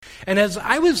And as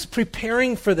I was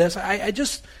preparing for this, I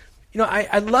just,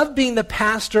 I love being the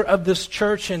pastor of this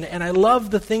church, and I love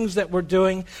the things that we're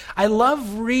doing. I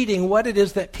love reading what it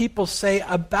is that people say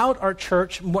about our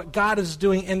church and what God is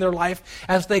doing in their life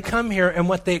as they come here and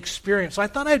what they experience. So I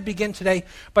thought I'd begin today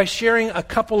by sharing a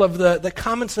couple of the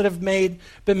comments that have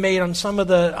been made on some of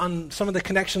the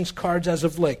connections cards as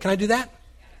of late. Can I do that?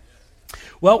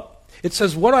 Well, it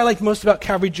says, what do I like most about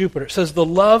Calvary Jupiter? It says, the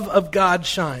love of God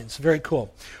shines. Very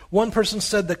cool. One person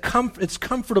said, it's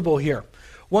comfortable here.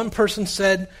 One person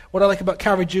said, what I like about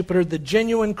Calvary Jupiter, the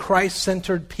genuine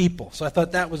Christ-centered people. So I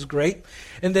thought that was great.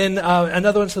 And then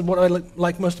another one said, what do I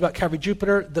like most about Calvary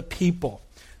Jupiter? The people.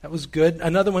 That was good.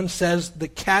 Another one says, the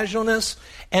casualness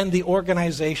and the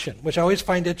organization, which I always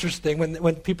find interesting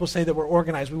when people say that we're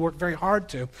organized. We work very hard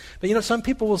to. But, some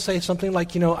people will say something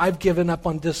like, I've given up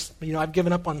on I've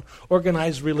given up on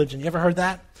organized religion. You ever heard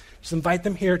that? Just invite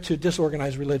them here to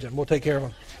disorganized religion. We'll take care of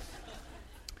them.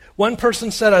 One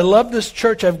person said, I love this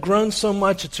church. I've grown so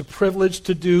much. It's a privilege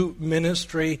to do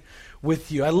ministry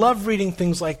with you. I love reading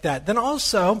things like that. Then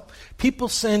also, people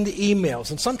send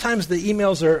emails, and sometimes the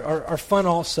emails are fun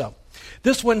also.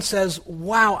 This one says,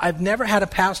 wow, I've never had a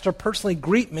pastor personally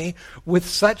greet me with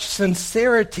such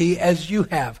sincerity as you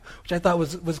have, which I thought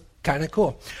was kind of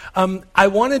cool. I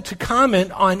wanted to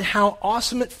comment on how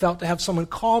awesome it felt to have someone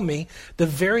call me the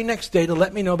very next day to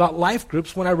let me know about life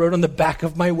groups when I wrote on the back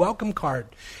of my welcome card.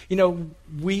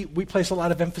 We place a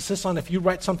lot of emphasis on if you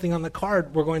write something on the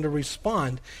card, we're going to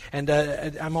respond. And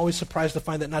I'm always surprised to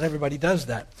find that not everybody does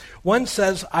that. One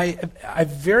says, I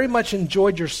very much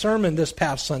enjoyed your sermon this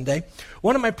past Sunday.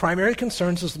 One of my primary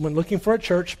concerns is when looking for a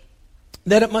church,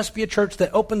 that it must be a church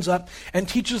that opens up and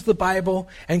teaches the Bible,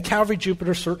 and Calvary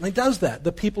Jupiter certainly does that.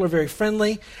 The people are very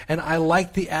friendly, and I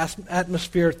like the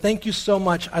atmosphere. Thank you so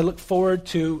much. I look forward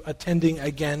to attending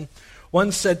again.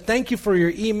 One said, thank you for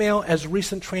your email. As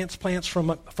recent transplants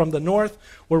from the north,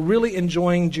 we're really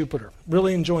enjoying Jupiter,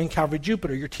 really enjoying Calvary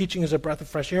Jupiter. Your teaching is a breath of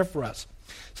fresh air for us.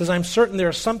 Says, I'm certain there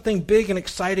is something big and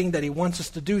exciting that he wants us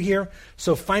to do here,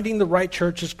 so finding the right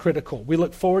church is critical. We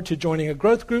look forward to joining a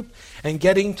growth group and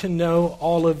getting to know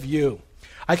all of you.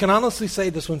 I can honestly say,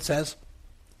 this one says,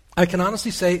 I can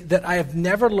honestly say that I have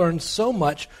never learned so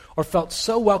much or felt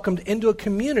so welcomed into a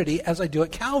community as I do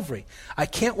at Calvary. I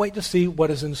can't wait to see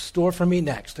what is in store for me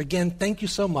next. Again, thank you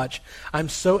so much. I'm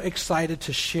so excited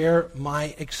to share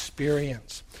my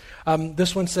experience.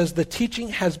 This one says, the teaching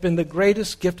has been the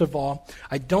greatest gift of all.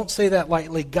 I don't say that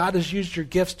lightly. God has used your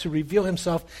gifts to reveal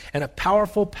himself in a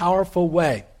powerful, powerful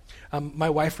way. My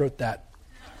wife wrote that.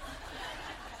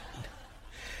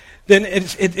 Then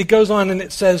it goes on and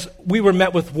it says, we were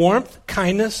met with warmth,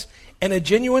 kindness, and a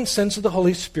genuine sense of the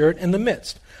Holy Spirit in the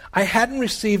midst. I hadn't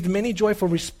received many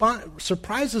joyful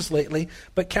surprises lately,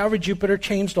 but Calvary Jupiter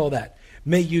changed all that.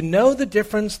 May you know the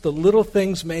difference the little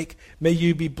things make. May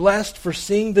you be blessed for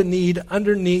seeing the need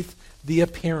underneath the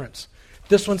appearance.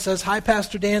 This one says, hi,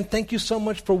 Pastor Dan. Thank you so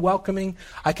much for welcoming.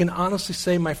 I can honestly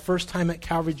say my first time at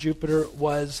Calvary Jupiter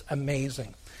was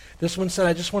amazing. This one said,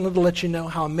 I just wanted to let you know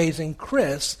how amazing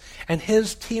Chris and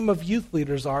his team of youth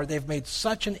leaders are. They've made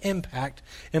such an impact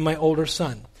in my older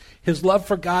son. His love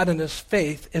for God and his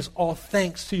faith is all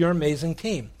thanks to your amazing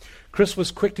team. Chris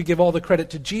was quick to give all the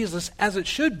credit to Jesus, as it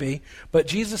should be, but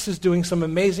Jesus is doing some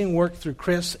amazing work through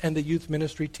Chris and the youth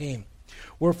ministry team.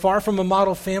 We're far from a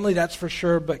model family, that's for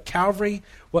sure, but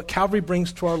what Calvary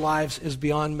brings to our lives is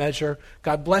beyond measure.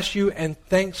 God bless you, and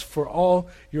thanks for all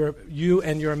you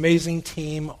and your amazing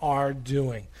team are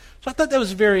doing. So I thought that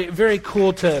was very, very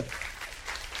cool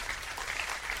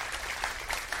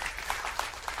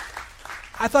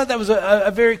I thought that was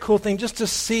a very cool thing just to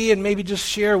see and maybe just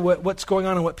share what's going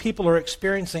on and what people are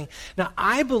experiencing. Now,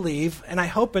 I believe and I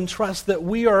hope and trust that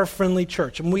we are a friendly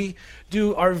church, and we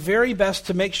do our very best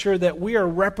to make sure that we are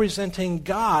representing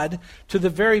God to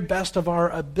the very best of our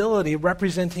ability,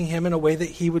 representing him in a way that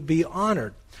he would be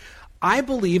honored. I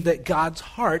believe that God's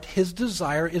heart, his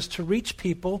desire, is to reach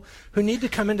people who need to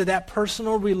come into that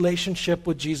personal relationship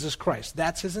with Jesus Christ.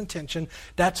 That's his intention.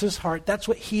 That's his heart. That's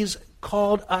what he's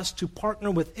called us to partner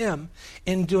with him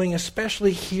in doing,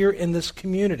 especially here in this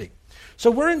community. So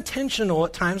we're intentional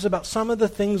at times about some of the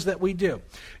things that we do.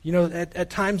 At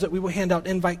times that we will hand out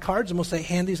invite cards and we'll say,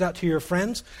 hand these out to your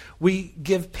friends. We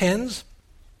give pens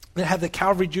that have the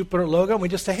Calvary Jupiter logo, and we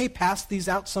just say, hey, pass these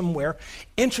out somewhere.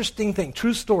 Interesting thing,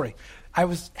 true story.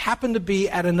 I happened to be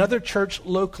at another church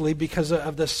locally because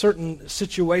of the certain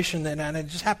situation, and I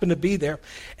just happened to be there.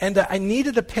 And I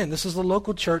needed a pen. This is a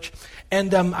local church.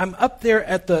 And I'm up there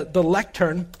at the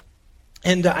lectern,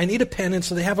 and I need a pen, and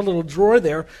so they have a little drawer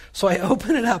there. So I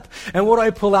open it up, and what do I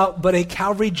pull out but a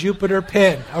Calvary Jupiter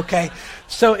pen, okay?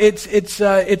 So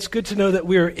it's good to know that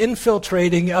we're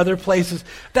infiltrating other places.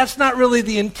 That's not really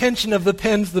the intention of the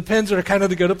pens. The pens are kind of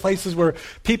to go to places where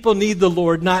people need the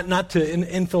Lord, not to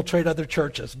infiltrate other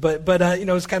churches. But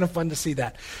it's kind of fun to see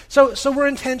that. So we're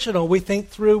intentional. We think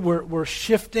through. We're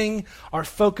shifting our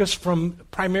focus from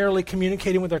primarily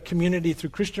communicating with our community through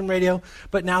Christian radio,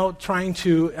 but now trying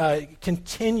to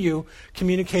continue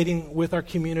communicating with our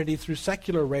community through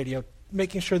secular radio,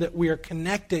 making sure that we are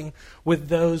connecting with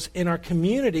those in our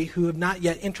community who have not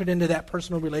yet entered into that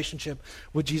personal relationship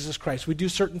with Jesus Christ. We do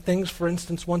certain things. For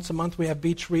instance, once a month we have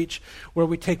Beach Reach, where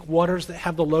we take waters that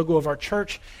have the logo of our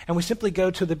church, and we simply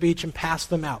go to the beach and pass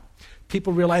them out.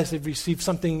 People realize they've received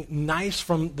something nice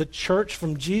from the church,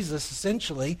 from Jesus,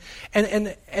 essentially.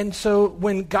 And so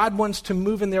when God wants to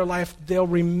move in their life, they'll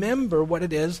remember what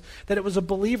it is, that it was a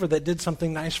believer that did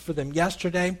something nice for them.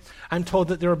 Yesterday, I'm told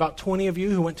that there were about 20 of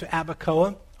you who went to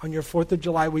Abacoa on your 4th of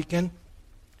July weekend,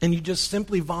 and you just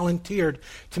simply volunteered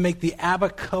to make the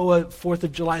Abacoa 4th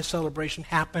of July celebration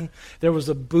happen. There was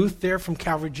a booth there from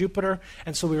Calvary Jupiter,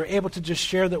 and so we were able to just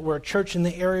share that we're a church in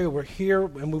the area, we're here,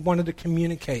 and we wanted to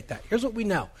communicate that. Here's what we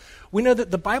know. We know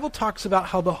that the Bible talks about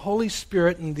how the Holy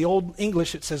Spirit, in the Old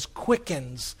English it says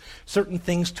quickens certain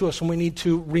things to us, and we need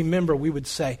to remember, we would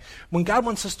say. When God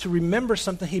wants us to remember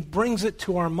something, he brings it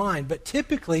to our mind. But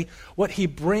typically, what he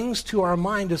brings to our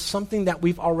mind is something that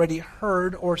we've already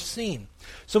heard or seen.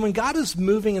 So when God is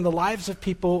moving in the lives of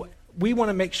people, we want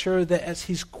to make sure that as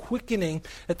he's quickening,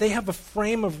 that they have a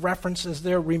frame of reference as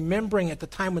they're remembering at the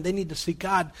time when they need to see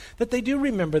God, that they do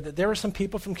remember that there are some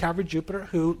people from Calvary Jupiter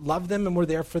who loved them and were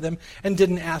there for them and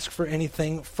didn't ask for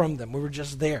anything from them. We were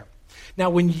just there. Now,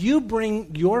 when you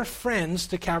bring your friends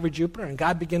to Calvary Jupiter and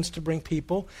God begins to bring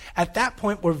people, at that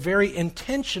point we're very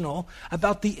intentional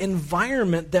about the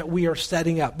environment that we are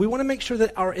setting up. We want to make sure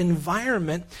that our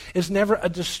environment is never a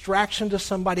distraction to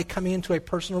somebody coming into a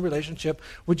personal relationship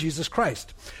with Jesus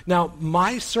Christ. Now,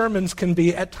 my sermons can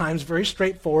be at times very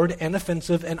straightforward and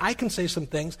offensive, and I can say some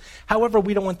things. However,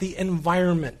 we don't want the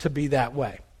environment to be that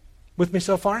way. With me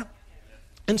so far?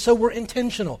 And so we're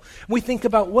intentional. We think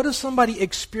about, what does somebody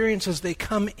experience as they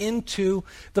come into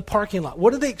the parking lot?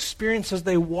 What do they experience as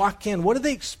they walk in? What do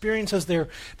they experience as they're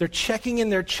checking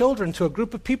in their children to a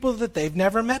group of people that they've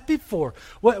never met before?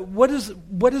 What is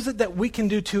it that we can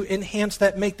do to enhance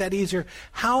that, make that easier?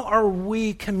 How are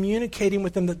we communicating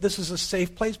with them that this is a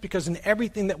safe place? Because in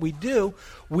everything that we do,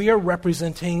 we are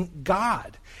representing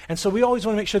God. And so we always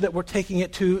want to make sure that we're taking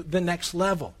it to the next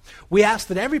level. We ask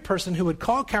that every person who would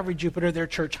call Calvary Jupiter their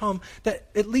church home, that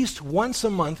at least once a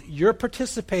month you're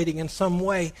participating in some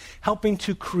way, helping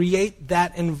to create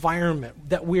that environment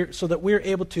so that we're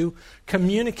able to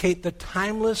communicate the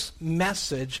timeless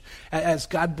message as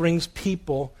God brings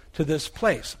people to this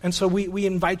place. And so we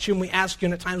invite you and we ask you,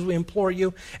 and at times we implore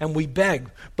you and we beg.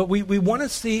 But we want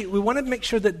to make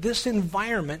sure that this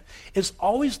environment is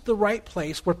always the right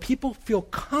place where people feel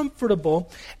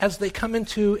comfortable as they come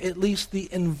into at least the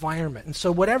environment. And so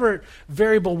whatever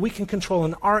variable we can control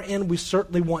on our end, we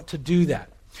certainly want to do that.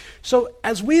 So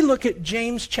as we look at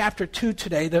James chapter 2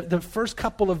 today, the first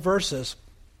couple of verses,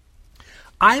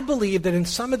 I believe that in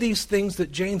some of these things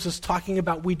that James is talking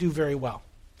about, we do very well.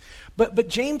 But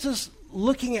James is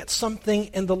looking at something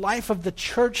in the life of the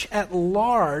church at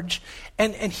large,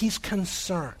 and he's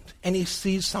concerned, and he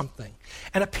sees something.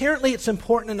 And apparently it's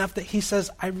important enough that he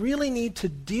says, I really need to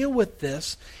deal with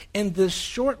this in this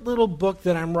short little book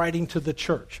that I'm writing to the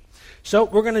church. So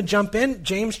we're going to jump in,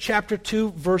 James chapter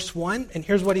 2, verse 1, and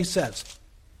here's what he says.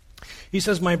 He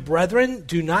says, my brethren,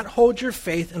 do not hold your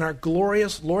faith in our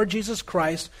glorious Lord Jesus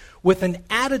Christ with an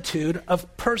attitude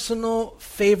of personal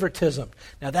favoritism.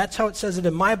 Now, that's how it says it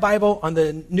in my Bible. On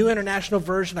the New International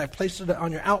Version, I placed it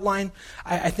on your outline.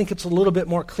 I think it's a little bit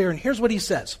more clear. And here's what he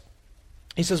says.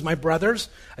 He says, my brothers,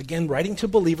 again, writing to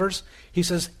believers, he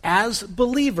says, as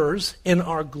believers in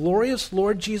our glorious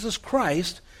Lord Jesus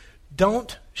Christ,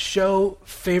 don't show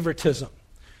favoritism.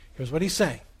 Here's what he's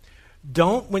saying.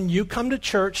 Don't, when you come to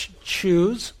church,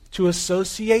 choose to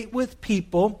associate with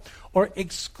people or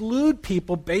exclude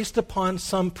people based upon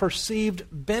some perceived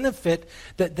benefit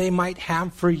that they might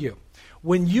have for you.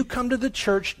 When you come to the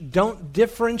church, don't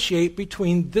differentiate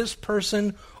between this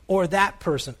person or that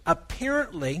person.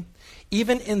 Apparently,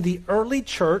 even in the early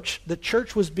church, the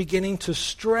church was beginning to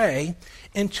stray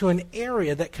into an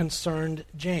area that concerned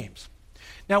James.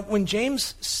 Now, when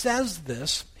James says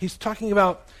this, he's talking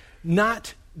about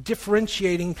not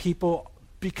differentiating people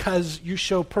because you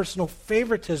show personal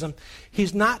favoritism.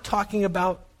 He's not talking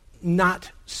about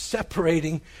not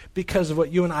separating because of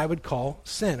what you and I would call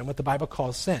sin and what the Bible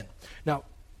calls sin. Now,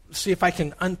 see if I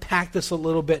can unpack this a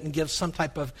little bit and give some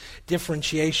type of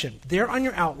differentiation. There on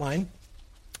your outline,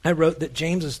 I wrote that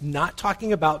James is not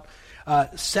talking about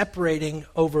separating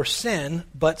over sin,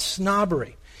 but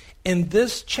snobbery. In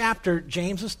this chapter,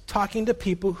 James is talking to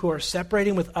people who are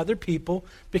separating with other people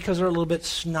because they're a little bit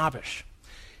snobbish.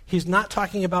 He's not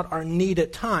talking about our need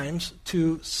at times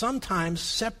to sometimes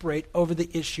separate over the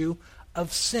issue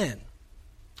of sin.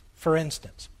 For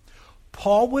instance,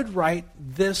 Paul would write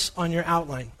this on your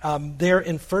outline. There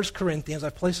in 1 Corinthians,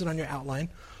 I've placed it on your outline.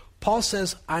 Paul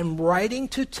says, I'm writing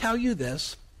to tell you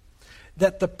this,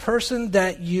 that the person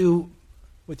that you,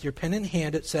 with your pen in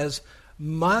hand, it says,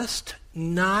 must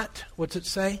not, what's it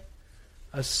say?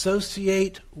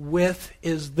 Associate with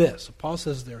is this. So Paul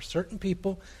says there are certain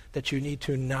people that you need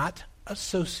to not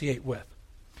associate with.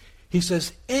 He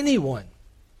says, anyone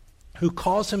who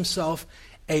calls himself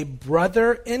a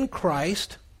brother in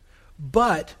Christ,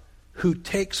 but who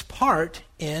takes part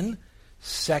in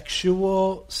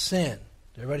sexual sin.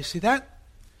 Does everybody see that?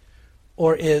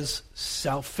 Or is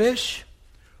selfish,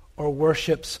 or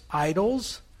worships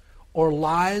idols, or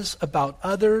lies about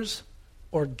others,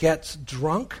 or gets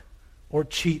drunk, or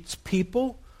cheats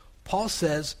people. Paul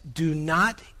says, do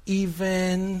not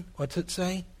even, what's it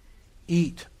say?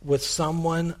 Eat with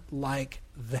someone like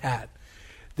that.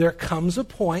 There comes a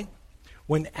point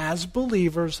when, as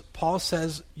believers, Paul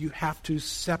says you have to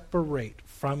separate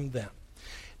from them.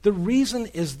 The reason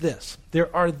is this.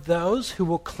 There are those who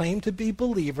will claim to be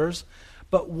believers,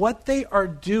 but what they are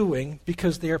doing,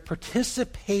 because they are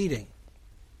participating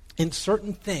in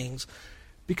certain things,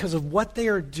 because of what they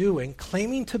are doing,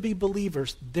 claiming to be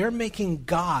believers, they're making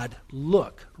God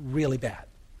look really bad.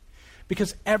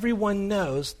 Because everyone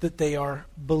knows that they are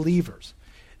believers.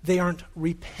 They aren't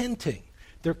repenting.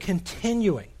 They're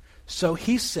continuing. So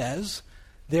he says,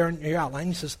 there in your outline,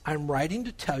 he says, I'm writing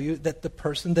to tell you that the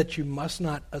person that you must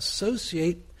not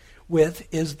associate with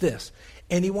is this.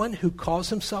 Anyone who calls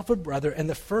himself a brother, and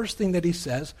the first thing that he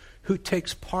says, who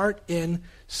takes part in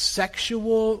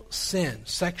sexual sin.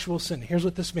 Sexual sin. Here's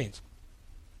what this means.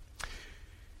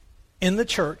 In the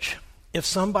church, if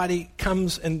somebody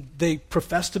comes and they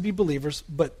profess to be believers,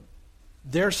 but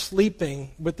they're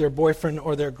sleeping with their boyfriend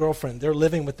or their girlfriend, they're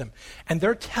living with them, and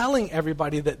they're telling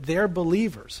everybody that they're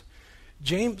believers,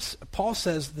 Paul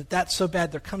says that that's so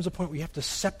bad, there comes a point where you have to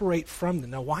separate from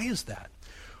them. Now, why is that?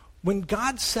 When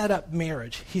God set up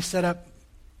marriage, he set up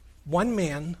one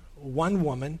man, one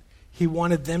woman. He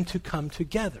wanted them to come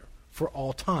together for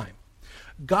all time.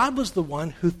 God was the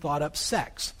one who thought up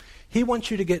sex. He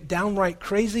wants you to get downright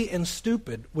crazy and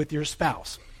stupid with your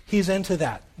spouse. He's into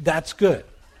that. That's good.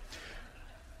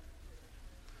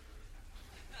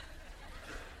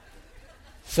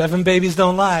 Seven babies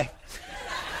don't lie.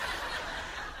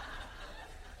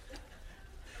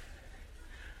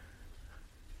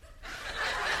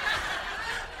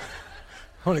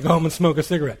 I want to go home and smoke a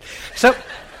cigarette. So,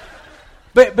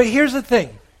 but here's the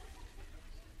thing.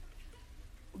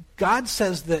 God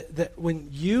says that when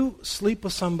you sleep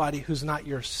with somebody who's not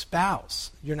your spouse,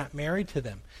 you're not married to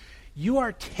them, you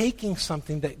are taking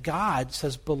something that God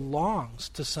says belongs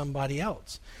to somebody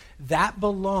else. That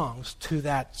belongs to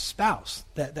that spouse,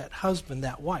 that husband,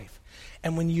 that wife.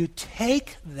 And when you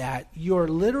take that, you're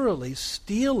literally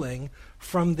stealing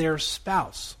from their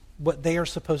spouse what they are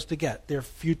supposed to get, their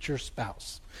future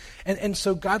spouse. And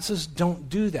so God says, don't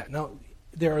do that. Now,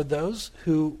 there are those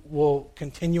who will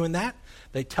continue in that.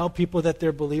 They tell people that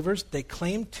they're believers. They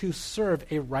claim to serve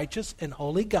a righteous and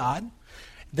holy God.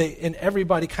 And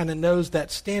everybody kind of knows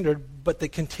that standard, but they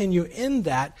continue in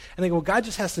that. And they go, well, God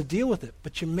just has to deal with it.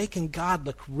 But you're making God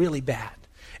look really bad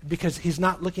because he's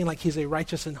not looking like he's a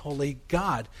righteous and holy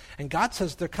God. And God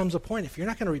says there comes a point, if you're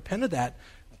not going to repent of that,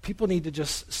 people need to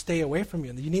just stay away from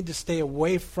you. You need to stay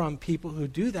away from people who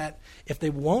do that if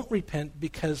they won't repent,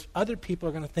 because other people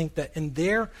are going to think that in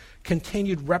their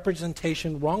continued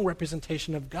representation, wrong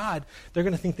representation of God, they're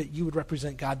going to think that you would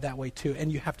represent God that way too,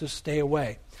 and you have to stay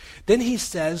away. Then he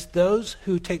says those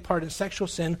who take part in sexual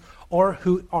sin or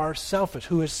who are selfish,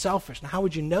 who is selfish. Now, how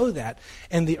would you know that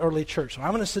in the early church? So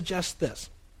I'm going to suggest this.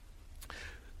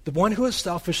 The one who is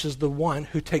selfish is the one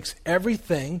who takes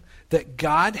everything that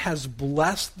God has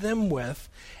blessed them with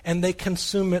and they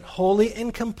consume it wholly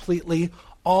and completely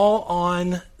all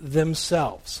on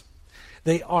themselves.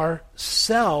 They are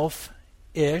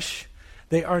self-ish.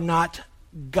 They are not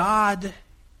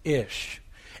God-ish.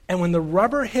 And when the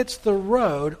rubber hits the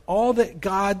road, all that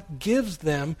God gives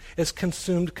them is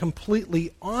consumed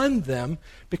completely on them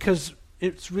because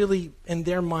it's really, in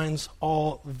their minds,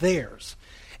 all theirs.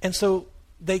 And so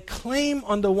they claim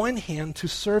on the one hand to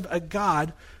serve a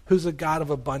God who's a God of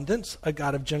abundance, a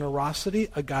God of generosity,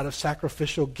 a God of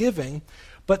sacrificial giving,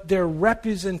 but their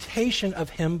representation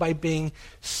of him by being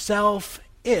selfish,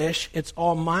 it's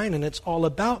all mine and it's all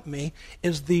about me,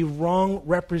 is the wrong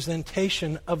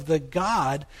representation of the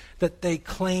God that they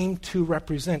claim to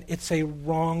represent. It's a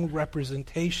wrong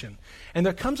representation. And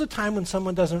there comes a time when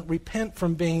someone doesn't repent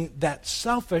from being that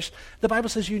selfish. The Bible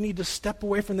says you need to step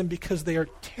away from them because they are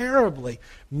terribly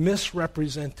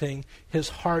misrepresenting his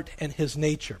heart and his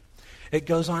nature. It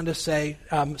goes on to say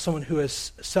someone who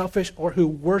is selfish or who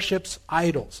worships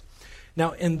idols.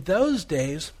 Now, in those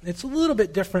days, it's a little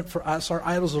bit different for us. Our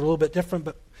idols are a little bit different,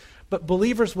 but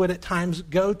believers would at times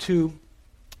go to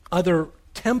other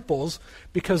temples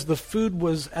because the food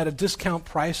was at a discount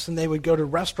price, and they would go to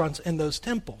restaurants in those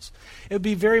temples. It would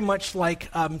be very much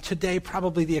like today,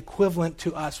 probably the equivalent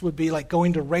to us would be like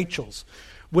going to Rachel's,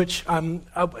 which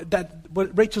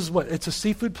Rachel's what? It's a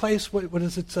seafood place. What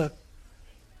is it?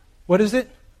 What is it?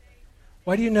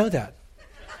 Why do you know that?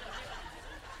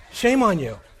 Shame on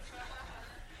you.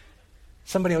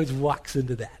 Somebody always walks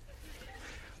into that.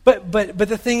 But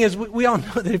the thing is, we all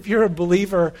know that if you're a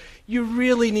believer, you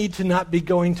really need to not be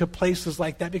going to places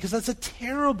like that, because that's a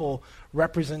terrible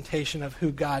representation of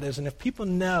who God is. And if people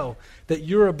know that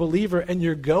you're a believer and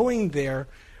you're going there,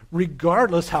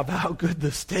 regardless of how good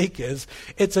the steak is,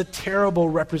 it's a terrible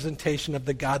representation of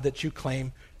the God that you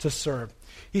claim to serve.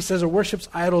 He says, or worships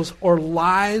idols or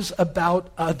lies about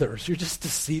others. You're just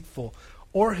deceitful.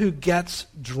 Or who gets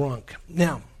drunk.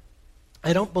 Now,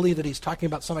 I don't believe that he's talking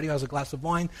about somebody who has a glass of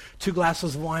wine, 2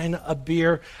 glasses of wine, a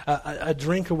beer, a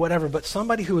drink or whatever, but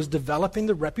somebody who is developing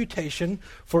the reputation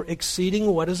for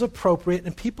exceeding what is appropriate,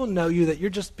 and people know you that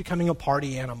you're just becoming a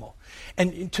party animal.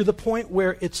 And to the point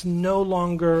where it's no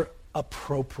longer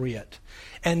appropriate.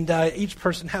 And each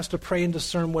person has to pray and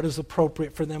discern what is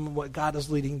appropriate for them and what God is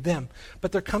leading them.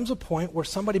 But there comes a point where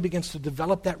somebody begins to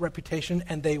develop that reputation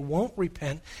and they won't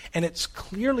repent, and it's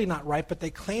clearly not right, but they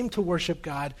claim to worship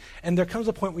God. And there comes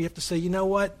a point where you have to say, you know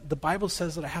what? The Bible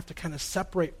says that I have to kind of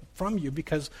separate from you,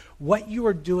 because what you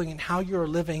are doing and how you are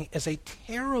living is a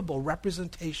terrible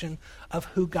representation of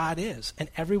who God is. And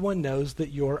everyone knows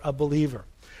that you're a believer.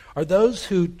 Are those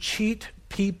who cheat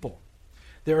people.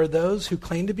 There are those who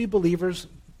claim to be believers,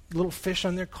 little fish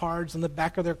on their cards, in the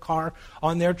back of their car,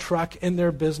 on their truck, in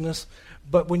their business.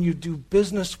 But when you do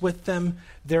business with them,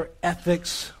 their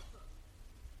ethics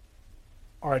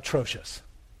are atrocious.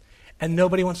 And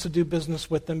nobody wants to do business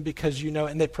with them because,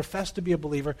 and they profess to be a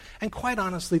believer. And quite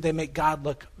honestly, they make God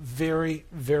look very,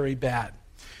 very bad.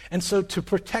 And so to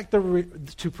protect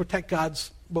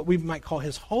God's, what we might call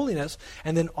his holiness,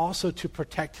 and then also to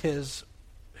protect his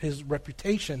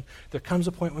reputation, there comes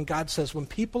a point when God says, when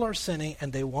people are sinning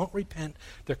and they won't repent,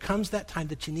 there comes that time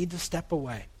that you need to step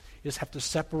away. You just have to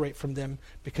separate from them,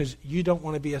 because you don't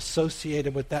want to be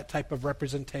associated with that type of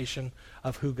representation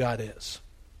of who God is.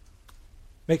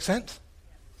 Make sense?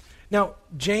 Now,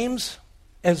 James,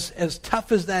 as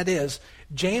tough as that is,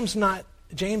 James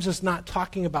is not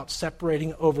talking about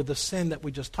separating over the sin that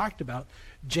we just talked about.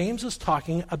 James is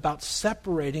talking about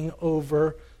separating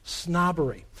over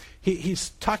snobbery. He's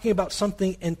talking about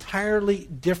something entirely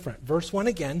different. Verse 1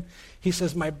 again, he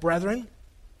says, "My brethren,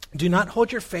 do not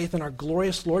hold your faith in our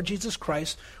glorious Lord Jesus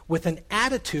Christ with an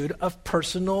attitude of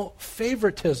personal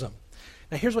favoritism."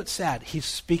 Now here's what's sad. He's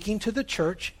speaking to the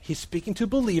church. He's speaking to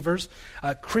believers,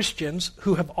 Christians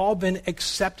who have all been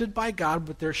accepted by God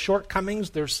with their shortcomings,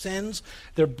 their sins,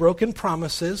 their broken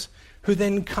promises, who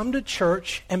then come to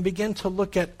church and begin to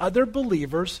look at other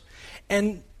believers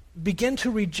and begin to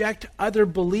reject other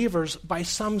believers by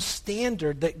some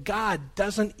standard that God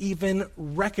doesn't even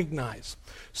recognize.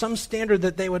 Some standard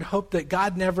that they would hope that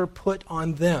God never put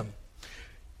on them.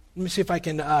 Let me see if I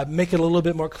can make it a little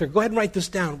bit more clear. Go ahead and write this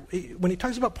down. When he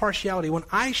talks about partiality, when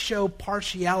I show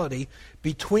partiality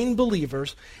between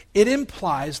believers, it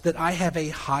implies that I have a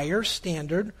higher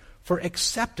standard for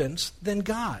acceptance than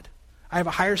God. I have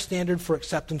a higher standard for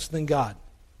acceptance than God.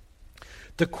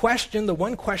 The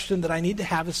one question that I need to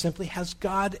have is simply, has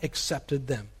God accepted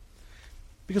them?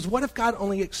 Because what if God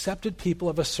only accepted people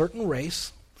of a certain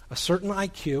race, a certain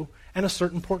IQ, and a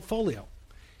certain portfolio?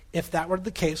 If that were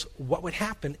the case, what would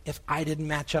happen if I didn't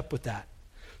match up with that?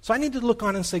 So I need to look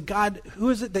on and say, God, who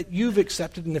is it that you've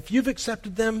accepted? And if you've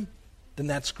accepted them, then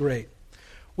that's great.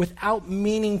 Without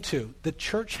meaning to, the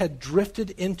church had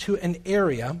drifted into an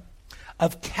area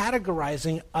of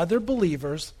categorizing other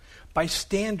believers by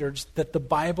standards that the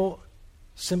Bible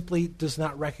simply does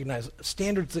not recognize,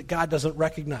 standards that God doesn't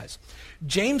recognize.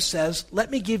 James says, let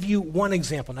me give you one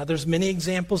example. Now, there's many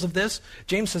examples of this.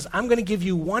 James says, I'm going to give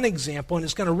you one example, and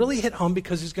it's going to really hit home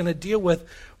because he's going to deal with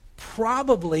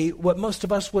probably what most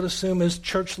of us would assume is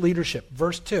church leadership.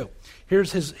 Verse 2.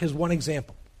 Here's his one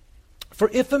example. For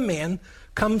if a man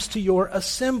comes to your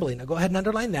assembly, now go ahead and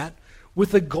underline that,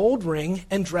 with a gold ring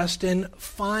and dressed in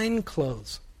fine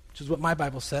clothes, which is what my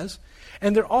Bible says,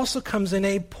 and there also comes in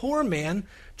a poor man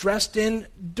dressed in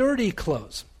dirty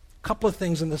clothes. A couple of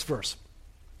things in this verse.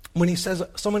 When he says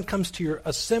someone comes to your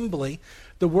assembly,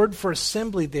 the word for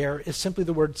assembly there is simply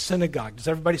the word synagogue. Does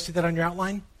everybody see that on your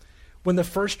outline? When the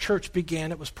first church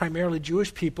began, it was primarily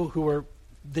Jewish people who were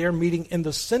there meeting in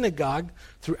the synagogue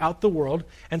throughout the world,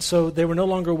 and so they were no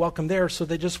longer welcome there, so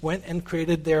they just went and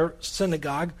created their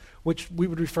synagogue, which we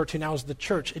would refer to now as the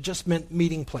church. It just meant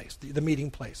meeting place. The meeting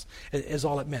place is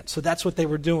all it meant. So that's what they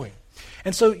were doing.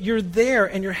 And so you're there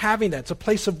and you're having that. It's a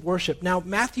place of worship. Now,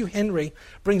 Matthew Henry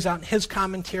brings out in his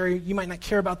commentary, you might not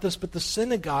care about this, but the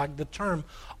synagogue, the term,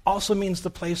 also means the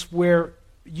place where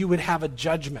you would have a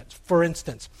judgment. For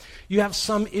instance, you have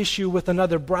some issue with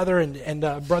another brother and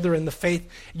a brother in the faith.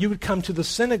 You would come to the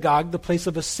synagogue, the place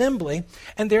of assembly,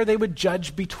 and there they would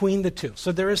judge between the two.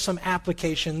 So there is some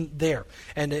application there,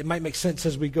 and it might make sense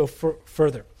as we go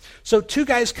further. So two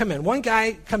guys come in. One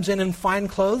guy comes in fine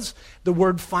clothes. The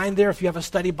word fine there, if you have a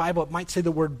study Bible, it might say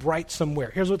the word bright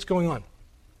somewhere. Here's what's going on.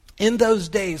 In those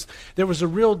days, there was a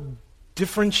real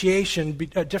differentiation.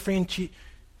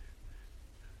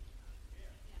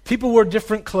 People wore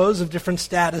different clothes of different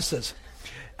statuses.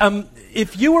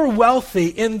 If you were wealthy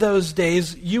in those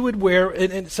days, you would wear,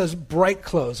 and it says bright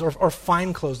clothes or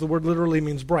fine clothes. The word literally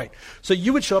means bright. So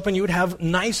you would show up and you would have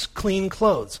nice, clean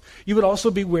clothes. You would also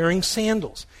be wearing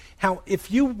sandals. How, if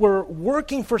you were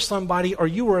working for somebody or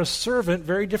you were a servant,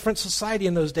 very different society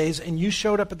in those days, and you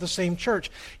showed up at the same church,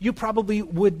 you probably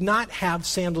would not have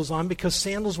sandals on because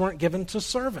sandals weren't given to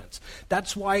servants.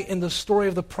 That's why in the story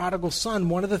of the prodigal son,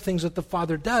 one of the things that the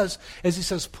father does is he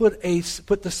says, put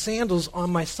the sandals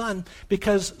on my son,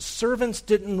 because servants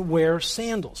didn't wear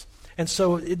sandals. And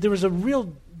so there was a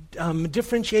real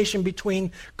differentiation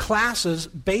between classes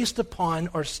based upon,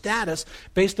 or status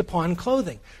based upon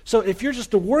clothing. So if you're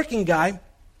just a working guy,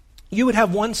 you would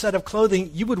have one set of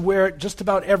clothing. You would wear it just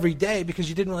about every day because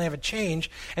you didn't really have a change.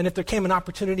 And if there came an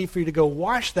opportunity for you to go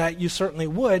wash that, you certainly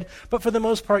would. But for the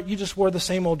most part, you just wore the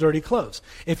same old dirty clothes.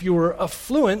 If you were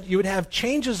affluent, you would have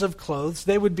changes of clothes.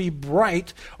 They would be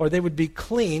bright or they would be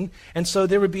clean. And so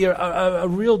there would be a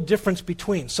real difference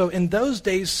between. So in those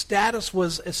days, status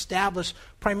was established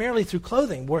primarily through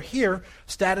clothing, where here,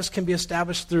 status can be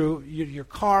established through your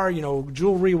car,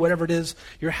 jewelry, whatever it is,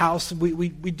 your house. We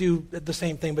do the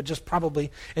same thing, but just probably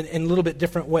in a little bit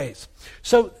different ways.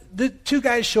 So the two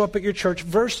guys show up at your church,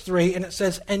 verse 3, and it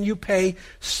says, and you pay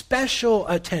special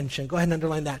attention, go ahead and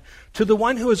underline that, to the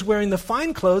one who is wearing the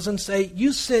fine clothes, and say,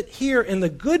 you sit here in the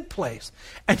good place.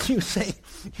 And you say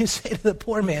to the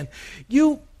poor man,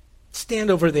 you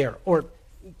stand over there, or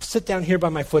sit down here by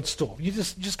my footstool. You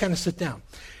just kind of sit down.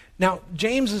 Now,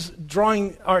 James is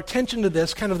drawing our attention to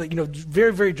this, kind of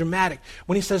very, very dramatic.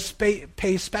 When he says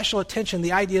pay special attention,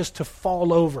 the idea is to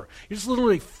fall over. You're just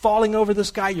literally falling over this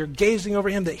guy. You're gazing over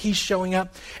him, that he's showing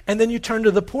up. And then you turn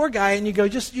to the poor guy and you go, you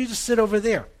just sit over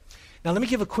there. Now, let me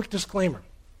give a quick disclaimer.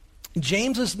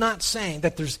 James is not saying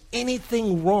that there's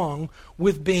anything wrong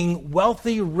with being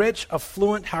wealthy, rich,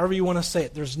 affluent, however you want to say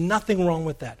it. There's nothing wrong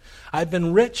with that. I've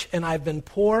been rich and I've been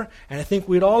poor, and I think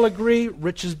we'd all agree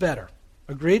rich is better.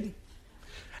 Agreed?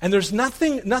 And there's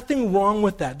nothing wrong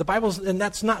with that. The Bible's, and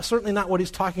that's certainly not what he's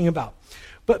talking about.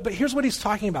 But here's what he's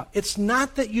talking about. It's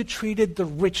not that you treated the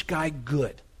rich guy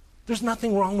good. There's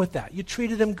nothing wrong with that. You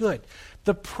treated him good.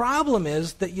 The problem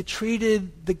is that you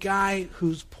treated the guy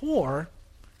who's poor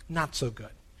not so good.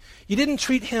 You didn't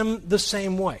treat him the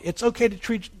same way. It's okay to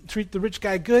treat the rich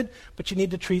guy good, but you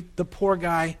need to treat the poor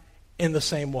guy in the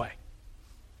same way.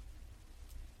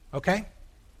 Okay?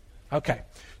 Okay.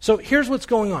 So here's what's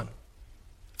going on.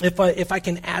 If I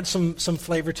can add some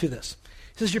flavor to this.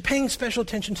 He says, you're paying special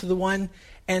attention to the one,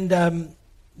 and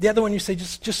the other one you say,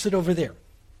 just sit over there.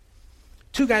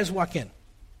 Two guys walk in.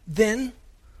 Then,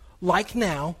 like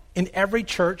now, in every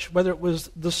church, whether it was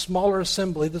the smaller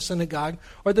assembly, the synagogue,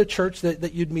 or the church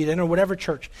that you'd meet in, or whatever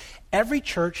church, every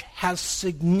church has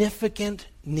significant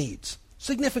needs.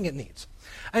 Significant needs.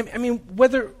 I mean,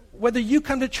 whether you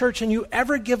come to church and you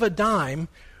ever give a dime,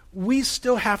 we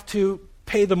still have to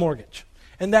pay the mortgage.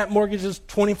 and that mortgage is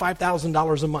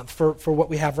 $25,000 a month for what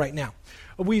we have right now.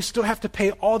 We still have to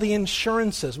pay all the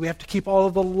insurances. We have to keep all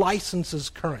of the licenses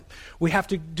current. We have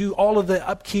to do all of the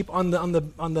upkeep on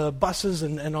the buses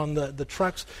and on the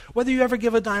trucks, whether you ever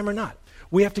give a dime or not.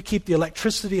 We have to keep the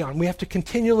electricity on. We have to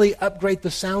continually upgrade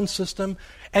the sound system,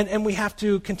 and we have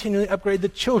to continually upgrade the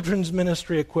children's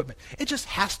ministry equipment. It just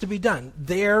has to be done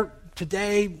there,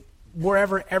 today,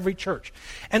 wherever, every church.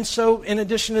 And so in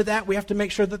addition to that, we have to make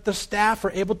sure that the staff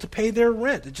are able to pay their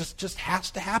rent. It just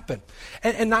has to happen.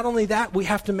 And not only that, we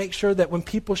have to make sure that when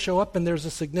people show up and there's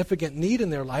a significant need in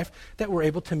their life, that we're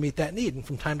able to meet that need. And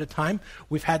from time to time,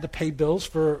 we've had to pay bills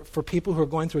for people who are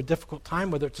going through a difficult time,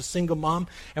 whether it's a single mom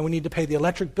and we need to pay the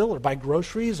electric bill or buy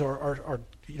groceries or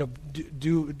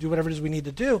do whatever it is we need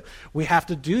to do. We have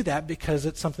to do that because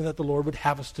it's something that the Lord would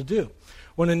have us to do.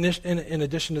 When in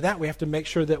addition to that, we have to make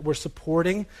sure that we're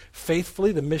supporting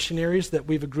faithfully the missionaries that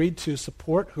we've agreed to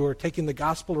support who are taking the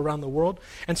gospel around the world.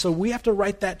 And so we have to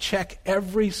write that check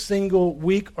every single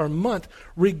week or month,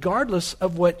 regardless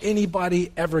of what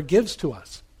anybody ever gives to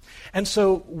us. And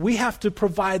so we have to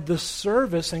provide the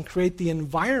service and create the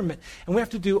environment. And we have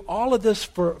to do all of this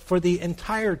for the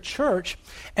entire church.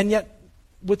 And yet,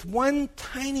 with one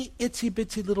tiny,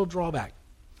 itsy-bitsy little drawback,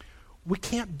 we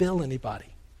can't bill anybody.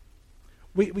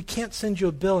 We can't send you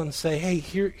a bill and say, hey,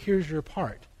 here's your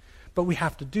part. But we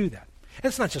have to do that. And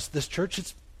it's not just this church,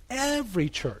 it's every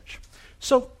church.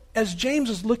 So as James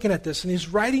is looking at this and he's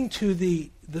writing to the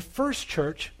first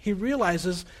church, he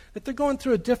realizes that they're going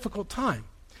through a difficult time.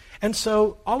 And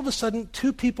so all of a sudden,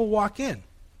 two people walk in.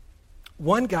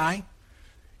 One guy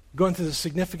going through the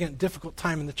significant, difficult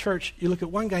time in the church, you look at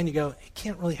one guy and you go, he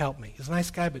can't really help me. He's a nice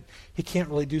guy, but he can't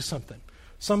really do something.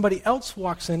 Somebody else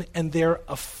walks in and they're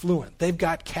affluent. They've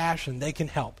got cash and they can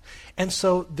help. And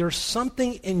so there's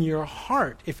something in your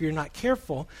heart, if you're not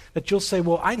careful, that you'll say,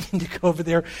 well, I need to go over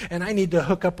there and I need to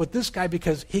hook up with this guy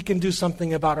because he can do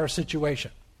something about our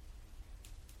situation.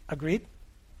 Agreed?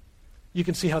 You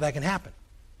can see how that can happen.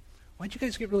 Why'd you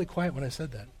guys get really quiet when I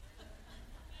said that?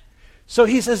 So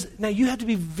he says, now you have to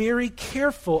be very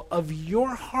careful of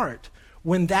your heart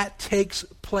when that takes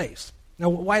place. Now,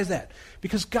 why is that?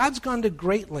 Because God's gone to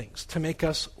great lengths to make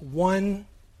us one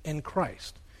in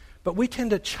Christ. But we tend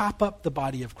to chop up the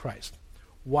body of Christ.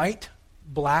 White,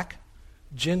 black,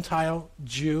 Gentile,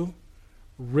 Jew,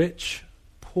 rich,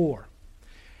 poor.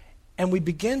 And we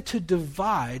begin to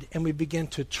divide and we begin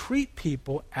to treat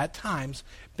people at times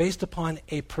based upon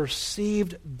a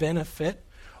perceived benefit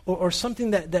or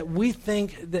something that we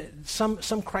think that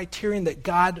some criterion that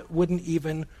God wouldn't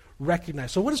even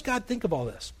recognize. So what does God think of all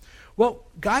this? Well,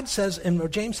 God says, or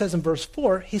James says in verse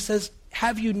 4, he says,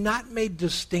 have you not made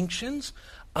distinctions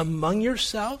among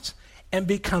yourselves and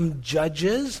become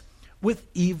judges with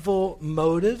evil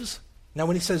motives? Now,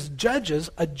 when he says judges,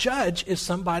 a judge is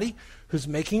somebody who's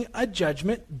making a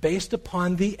judgment based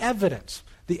upon the evidence.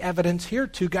 The evidence here,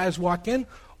 two guys walk in,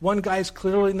 one guy's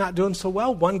clearly not doing so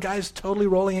well, one guy's totally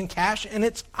rolling in cash, and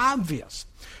it's obvious.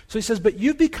 So he says, but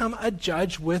you become a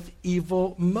judge with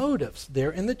evil motives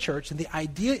there in the church. And the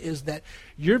idea is that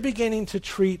you're beginning to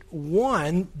treat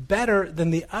one better than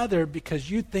the other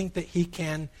because you think that he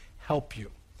can help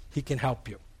you. He can help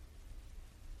you.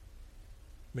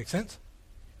 Make sense?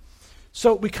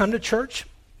 So we come to church,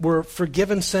 we're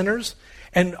forgiven sinners,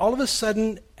 and all of a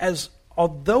sudden,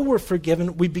 although we're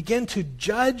forgiven, we begin to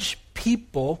judge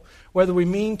people, whether we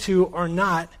mean to or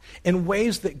not, in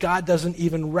ways that God doesn't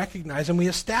even recognize. And we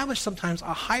establish sometimes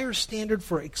a higher standard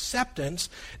for acceptance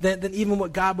than even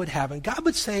what God would have. And God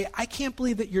would say, I can't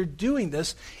believe that you're doing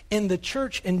this in the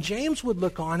church. And James would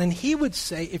look on and he would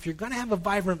say, if you're going to have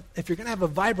a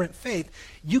vibrant faith,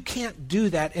 you can't do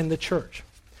that in the church.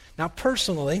 Now,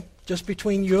 personally, just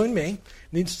between you and me,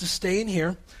 needs to stay in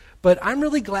here, but I'm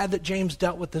really glad that James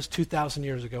dealt with this 2,000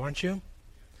 years ago, aren't you?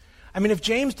 I mean, if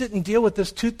James didn't deal with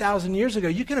this 2,000 years ago,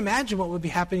 you can imagine what would be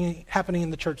happening in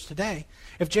the church today.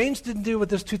 If James didn't deal with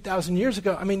this 2,000 years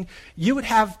ago, I mean, you would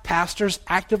have pastors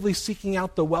actively seeking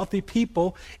out the wealthy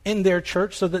people in their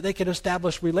church so that they could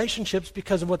establish relationships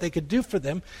because of what they could do for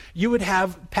them. You would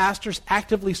have pastors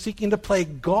actively seeking to play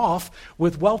golf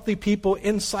with wealthy people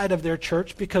inside of their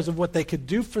church because of what they could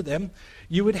do for them.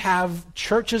 You would have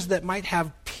churches that might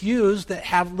have pews that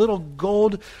have little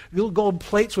gold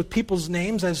plates with people's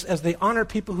names as they honor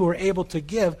people who are able to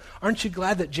give. Aren't you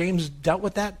glad that James dealt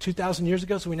with that 2,000 years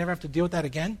ago so we never have to deal with that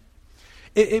again?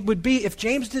 It would be, if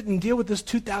James didn't deal with this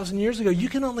 2,000 years ago, you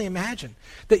can only imagine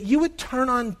that you would turn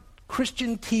on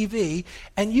Christian TV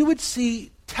and you would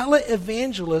see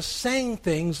televangelists saying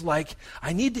things like,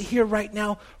 I need to hear right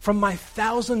now from my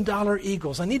 $1,000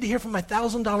 eagles. I need to hear from my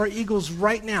 $1,000 eagles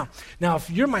right now. Now, if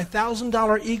you're my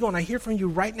 $1,000 eagle and I hear from you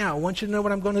right now, I want you to know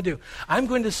what I'm going to do. I'm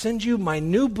going to send you my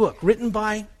new book written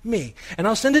by me, and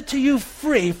I'll send it to you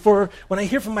free for when I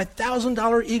hear from my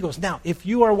 $1,000 eagles. Now, if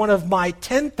you are one of my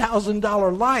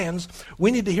 $10,000 lions,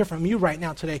 we need to hear from you right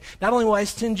now today. Not only will I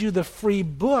send you the free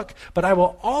book, but I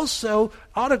will also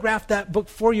autograph that book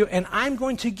for you, and I'm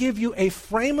going to give you a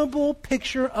frameable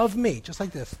picture of me, just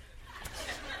like this.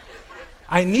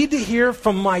 I need to hear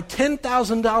from my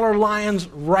 $10,000 lions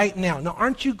right now. Now,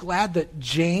 aren't you glad that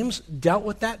James dealt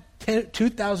with that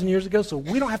 2,000 years ago, so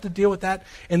we don't have to deal with that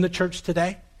in the church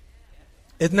today?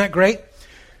 Isn't that great?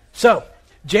 So,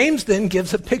 James then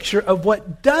gives a picture of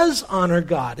what does honor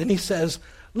God, and he says,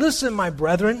 listen, my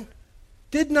brethren,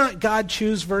 did not God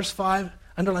choose, verse 5,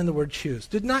 underline the word choose,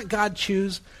 did not God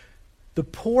choose the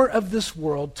poor of this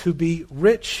world to be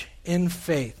rich in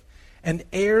faith and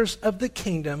heirs of the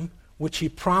kingdom which he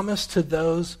promised to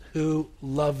those who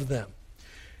love them?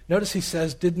 Notice he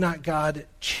says, did not God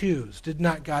choose? Did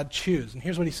not God choose? And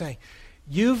here's what he's saying.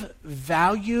 You've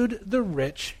valued the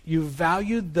rich, you've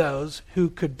valued those who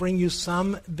could bring you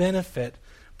some benefit,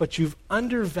 but you've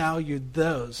undervalued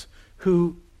those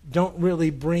who don't really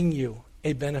bring you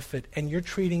a benefit, and you're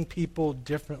treating people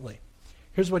differently.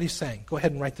 Here's what he's saying. Go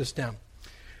ahead and write this down.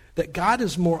 That God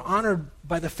is more honored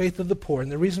by the faith of the poor,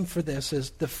 and the reason for this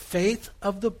is the faith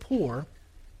of the poor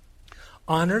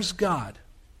honors God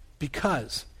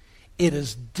because it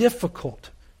is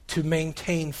difficult to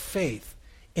maintain faith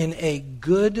in a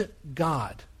good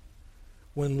God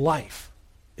when life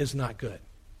is not good.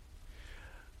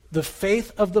 The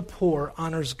faith of the poor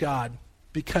honors God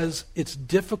because it's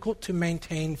difficult to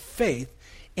maintain faith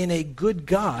in a good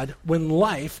God when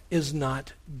life is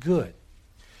not good.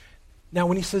 Now,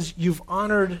 when he says you've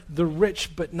honored the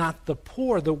rich but not the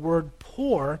poor, the word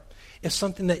poor is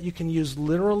something that you can use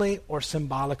literally or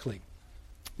symbolically.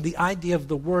 The idea of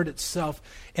the word itself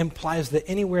implies that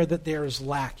anywhere that there is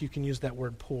lack, you can use that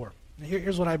word poor.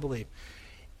 Here's what I believe.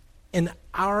 In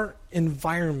our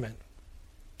environment,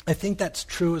 I think that's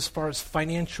true as far as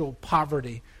financial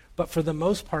poverty, but for the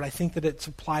most part, I think that it's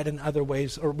applied in other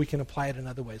ways, or we can apply it in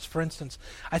other ways. For instance,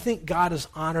 I think God is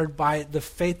honored by the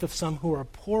faith of some who are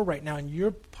poor right now, and your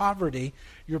poverty,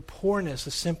 your poorness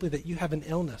is simply that you have an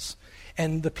illness.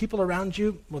 And the people around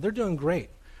you, well, they're doing great.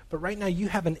 But right now you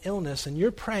have an illness and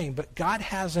you're praying, but God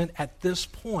hasn't at this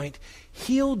point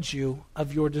healed you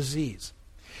of your disease.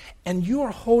 And you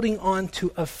are holding on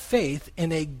to a faith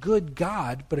in a good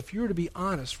God, but if you were to be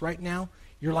honest, right now,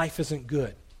 your life isn't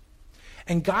good.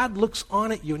 And God looks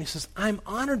on at you and he says, I'm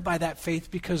honored by that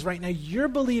faith because right now you're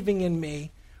believing in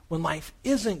me when life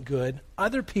isn't good.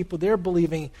 Other people, they're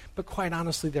believing, but quite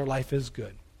honestly, their life is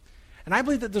good. And I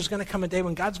believe that there's going to come a day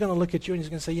when God's going to look at you and he's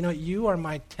going to say, you know, you are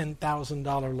my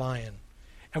 $10,000 lion,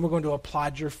 and we're going to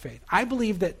applaud your faith. I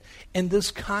believe that in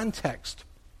this context,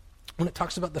 when it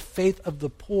talks about the faith of the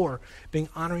poor being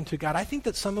honoring to God, I think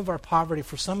that some of our poverty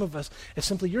for some of us is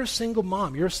simply you're a single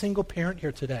mom, you're a single parent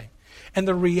here today. And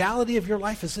the reality of your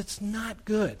life is it's not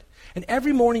good. And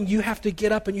every morning you have to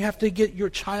get up and you have to get your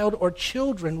child or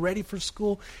children ready for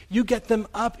school. You get them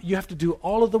up, you have to do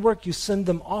all of the work, you send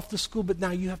them off to school, but now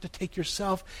you have to take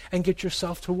yourself and get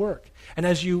yourself to work. And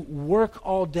as you work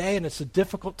all day and it's a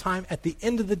difficult time, at the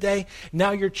end of the day,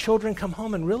 now your children come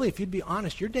home and really, if you'd be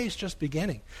honest, your day's just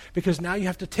beginning. Because now you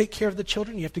have to take care of the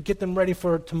children, you have to get them ready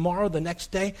for tomorrow, the next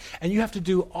day, and you have to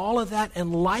do all of that,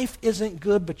 and life isn't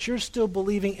good, but you're still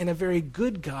believing in a very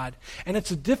good God. And it's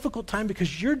a difficult time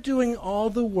because you're doing all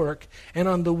the work, and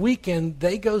on the weekend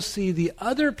they go see the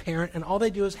other parent and all they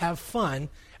do is have fun,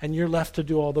 and you're left to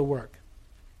do all the work.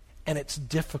 And it's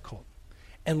difficult.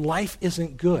 And life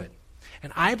isn't good.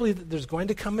 And I believe that there's going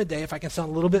to come a day, if I can sound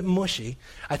a little bit mushy,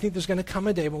 I think there's going to come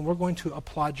a day when we're going to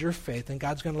applaud your faith, and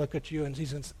God's going to look at you and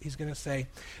he's going to say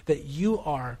that you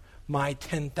are my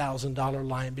 $10,000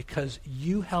 lion because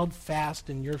you held fast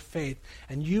in your faith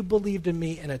and you believed in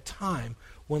me in a time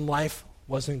when life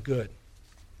wasn't good.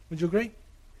 Would you agree?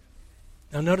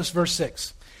 Now notice verse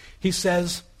 6. He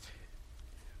says,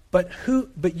 but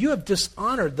you have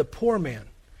dishonored the poor man.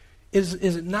 Is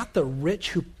it not the rich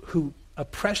who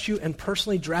oppress you and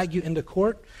personally drag you into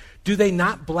court? Do they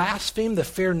not blaspheme the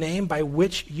fair name by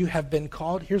which you have been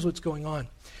called? Here's what's going on.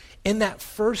 In that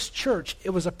first church, it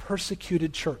was a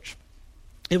persecuted church.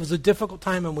 It was a difficult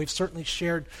time, and we've certainly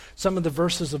shared some of the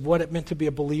verses of what it meant to be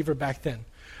a believer back then.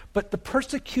 But the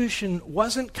persecution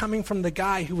wasn't coming from the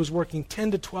guy who was working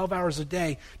 10 to 12 hours a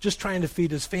day just trying to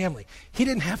feed his family. He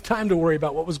didn't have time to worry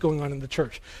about what was going on in the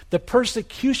church. The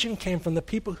persecution came from the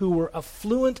people who were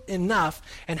affluent enough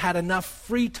and had enough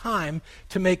free time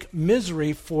to make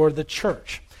misery for the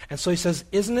church. And so he says,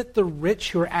 isn't it the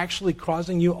rich who are actually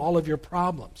causing you all of your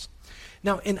problems?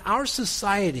 Now, in our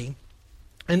society,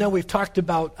 I know we've talked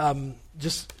about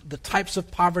just the types of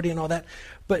poverty and all that,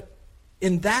 but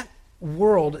in that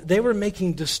world, they were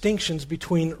making distinctions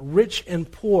between rich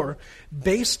and poor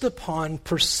based upon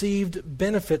perceived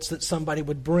benefits that somebody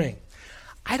would bring.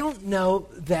 I don't know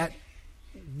that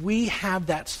we have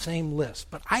that same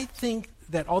list, but I think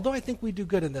that although I think we do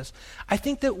good in this, I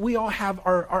think that we all have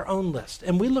our own list.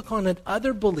 And we look on at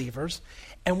other believers,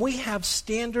 and we have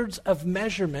standards of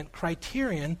measurement,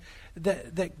 criterion,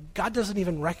 that God doesn't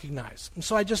even recognize. And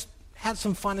so I just had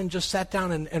some fun and just sat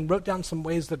down and wrote down some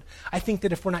ways that I think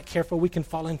that if we're not careful, we can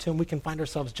fall into and we can find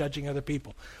ourselves judging other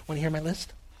people. Want to hear my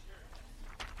list?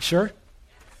 Sure?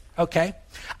 Okay.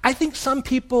 I think some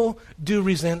people do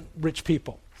resent rich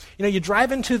people. You know, you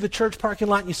drive into the church parking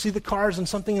lot and you see the cars and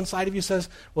something inside of you says,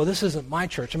 well, this isn't my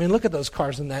church. I mean, look at those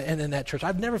cars in that church.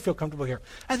 I'd never feel comfortable here.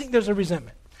 I think there's a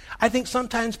resentment. I think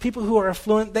sometimes people who are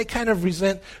affluent, they kind of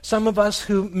resent some of us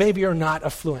who maybe are not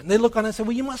affluent. And they look on and say,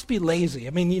 well, you must be lazy.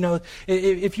 I mean, you know,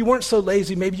 if you weren't so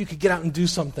lazy, maybe you could get out and do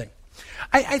something.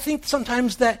 I think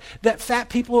sometimes that fat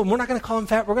people, and we're not going to call them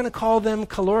fat, we're going to call them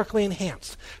calorically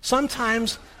enhanced.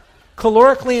 Sometimes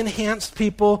calorically enhanced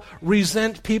people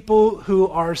resent people who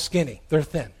are skinny. They're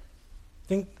thin.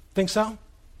 Think so?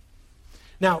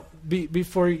 Now,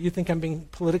 before you think I'm being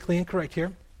politically incorrect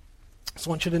here, I just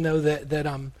want you to know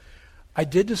that I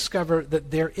did discover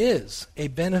that there is a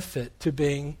benefit to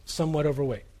being somewhat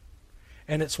overweight.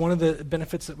 And it's one of the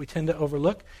benefits that we tend to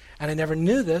overlook. And I never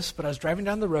knew this, but I was driving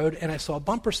down the road and I saw a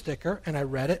bumper sticker and I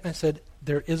read it and I said,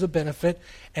 there is a benefit,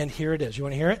 and here it is. You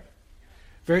want to hear it?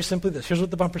 Very simply this. Here's what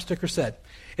the bumper sticker said.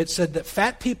 It said that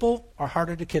fat people are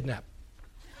harder to kidnap.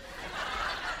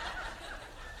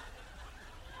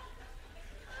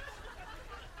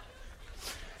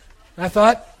 And I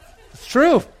thought, it's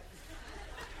true.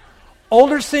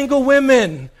 Older single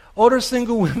women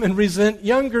resent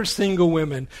younger single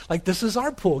women. Like, this is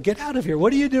our pool. Get out of here.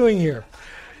 What are you doing here?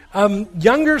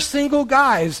 Younger single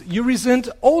guys, you resent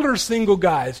older single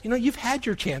guys. You know, you've had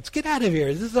your chance. Get out of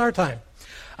here. This is our time.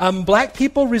 Black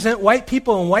people resent white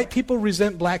people, and white people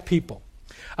resent black people.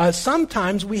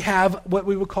 Sometimes we have what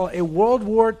we would call a World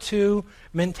War II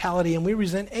mentality, and we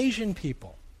resent Asian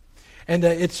people. And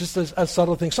it's just a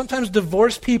subtle thing. Sometimes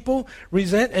divorced people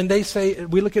resent, and they say,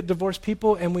 we look at divorced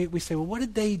people, and we say, well, what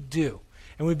did they do?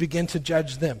 And we begin to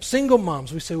judge them. Single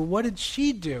moms, we say, well, what did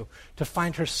she do to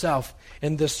find herself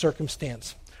in this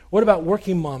circumstance? What about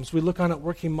working moms? We look on at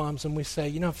working moms, and we say,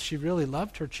 you know, if she really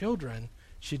loved her children,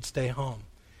 she'd stay home.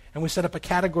 And we set up a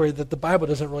category that the Bible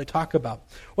doesn't really talk about.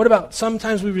 What about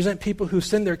sometimes we resent people who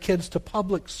send their kids to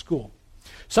public school?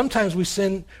 Sometimes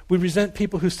we resent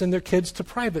people who send their kids to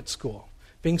private school,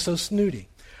 being so snooty.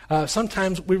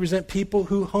 Sometimes we resent people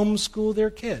who homeschool their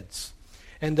kids,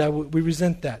 and we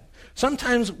resent that.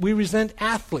 Sometimes we resent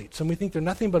athletes, and we think they're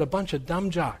nothing but a bunch of dumb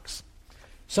jocks.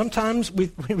 Sometimes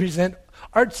we resent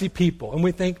artsy people, and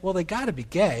we think, well, they got to be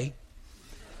gay.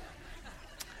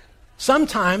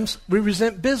 Sometimes we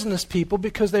resent business people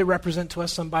because they represent to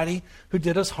us somebody who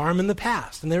did us harm in the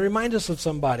past, and they remind us of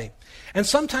somebody. And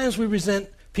sometimes we resent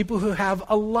people who have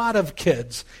a lot of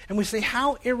kids, and we say,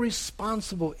 how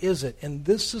irresponsible is it in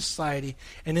this society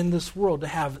and in this world to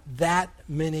have that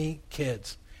many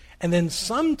kids? And then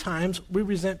sometimes we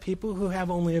resent people who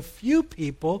have only a few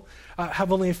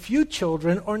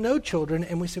children or no children,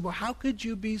 and we say, well, how could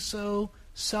you be so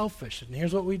selfish? And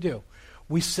here's what we do.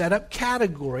 We set up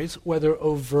categories, whether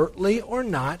overtly or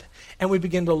not, and we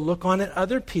begin to look on at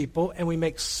other people, and we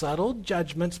make subtle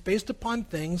judgments based upon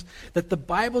things that the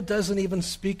Bible doesn't even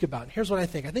speak about. And here's what I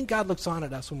think. I think God looks on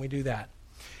at us when we do that.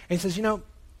 And he says, you know,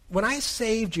 when I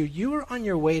saved you, you were on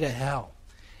your way to hell.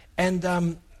 And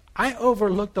I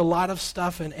overlooked a lot of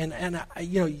stuff, and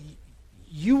you know,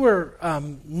 you were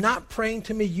not praying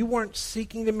to me. You weren't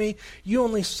seeking to me. You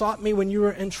only sought me when you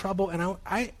were in trouble. And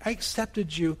I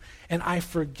accepted you, and I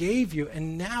forgave you.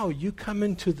 And now you come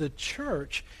into the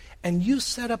church, and you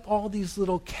set up all these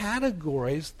little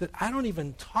categories that I don't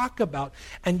even talk about.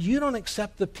 And you don't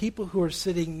accept the people who are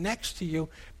sitting next to you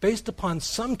based upon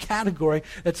some category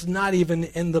that's not even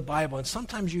in the Bible. And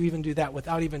sometimes you even do that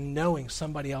without even knowing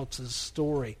somebody else's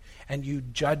story, and you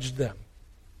judge them.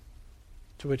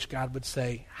 To which God would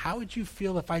say, how would you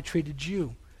feel if I treated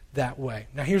you that way.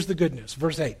 Now here's the good news,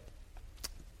 verse 8.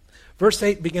 Verse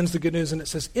 8 begins the good news, and it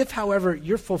says, if, however,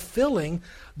 you're fulfilling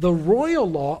the royal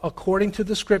law according to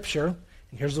the Scripture,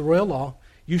 and here's the royal law,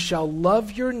 you shall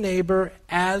love your neighbor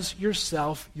as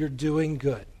yourself, you're doing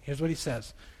good. Here's what he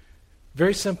says.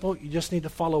 Very simple. You just need to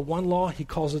follow one law. He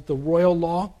calls it the royal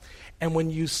law. And when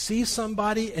you see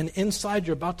somebody and inside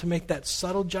you're about to make that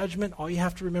subtle judgment, all you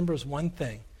have to remember is one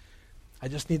thing. I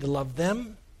just need to love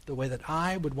them the way that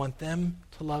I would want them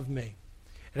to love me.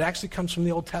 It actually comes from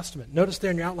the Old Testament. Notice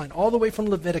there in your outline, all the way from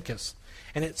Leviticus.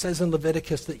 And it says in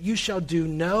Leviticus that you shall do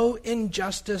no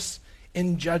injustice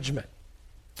in judgment.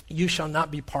 You shall not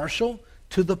be partial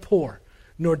to the poor,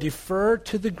 nor defer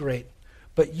to the great,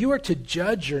 but you are to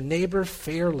judge your neighbor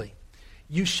fairly.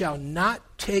 You shall not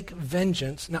take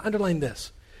vengeance. Now underline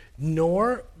this.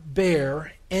 Nor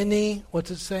bear any,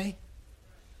 what's it say?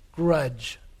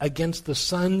 Grudge against the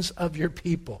sons of your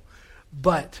people.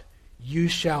 But you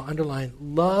shall, underline,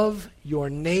 love your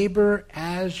neighbor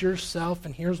as yourself.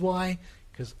 And here's why.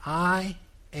 Because I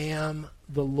am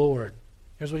the Lord.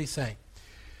 Here's what he's saying.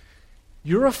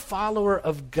 You're a follower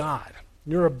of God.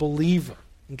 You're a believer.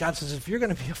 And God says, if you're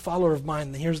going to be a follower of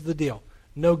mine, then here's the deal.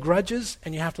 No grudges,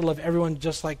 and you have to love everyone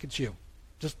just like it's you.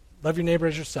 Just love your neighbor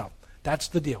as yourself. That's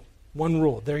the deal. One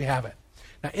rule. There you have it.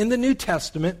 Now, in the New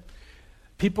Testament,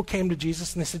 people came to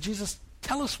Jesus and they said, Jesus,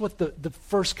 tell us what the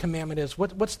first commandment is.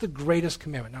 What's the greatest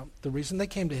commandment? Now, the reason they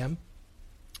came to him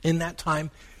in that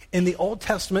time, in the Old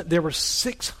Testament, there were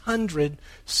 600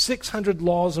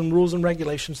 laws and rules and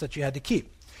regulations that you had to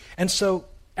keep. And so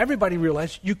everybody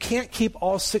realized you can't keep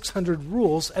all 600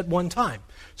 rules at one time.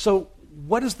 So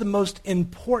what is the most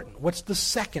important? What's the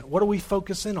second? What do we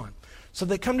focus in on? So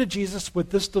they come to Jesus with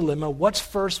this dilemma. What's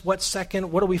first? What's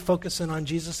second? What do we focus in on?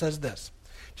 Jesus says this.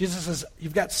 Jesus says,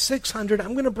 you've got 600.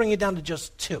 I'm going to bring it down to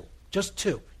just two. Just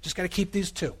two. Just got to keep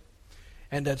these two.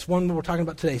 And that's one we're talking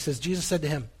about today. It says, Jesus said to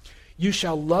him, you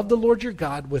shall love the Lord your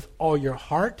God with all your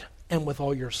heart and with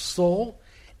all your soul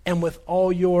and with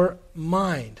all your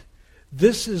mind.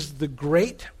 This is the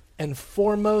great and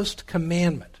foremost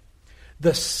commandment.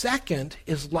 The second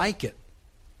is like it.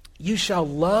 You shall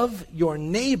love your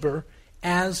neighbor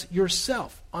as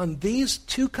yourself. On these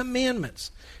two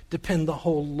commandments depend the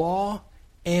whole law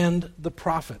and the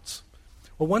prophets.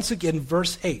 Well, once again,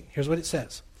 verse 8, here's what it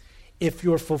says. If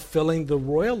you're fulfilling the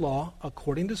royal law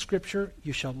according to Scripture,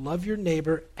 you shall love your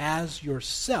neighbor as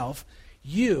yourself.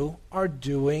 You are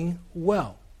doing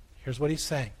well. Here's what he's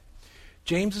saying.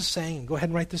 James is saying, go ahead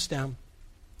and write this down,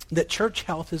 that church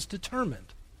health is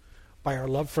determined by our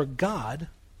love for God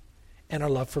and our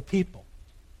love for people.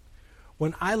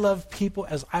 When I love people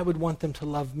as I would want them to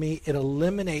love me, it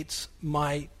eliminates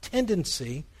my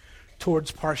tendency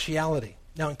towards partiality.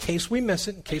 Now, in case we miss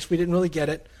it, in case we didn't really get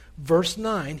it, verse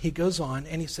 9, he goes on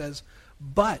and he says,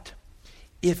 but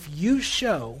if you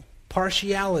show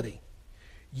partiality,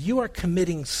 you are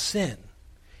committing sin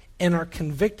and are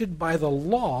convicted by the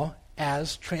law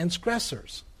as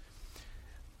transgressors.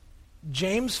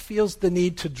 James feels the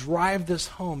need to drive this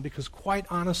home because, quite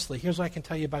honestly, here's what I can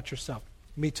tell you about yourself.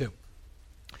 Me too.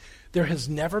 There has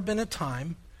never been a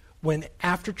time when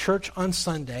after church on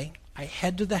Sunday, I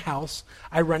head to the house,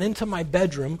 I run into my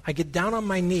bedroom, I get down on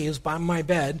my knees by my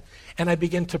bed, and I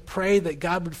begin to pray that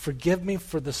God would forgive me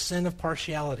for the sin of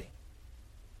partiality.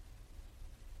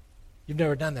 You've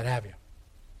never done that, have you?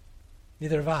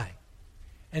 Neither have I.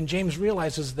 And James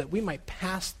realizes that we might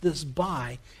pass this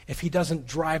by if he doesn't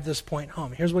drive this point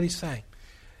home. Here's what he's saying.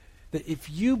 That if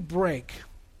you break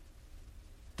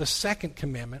the second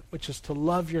commandment, which is to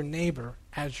love your neighbor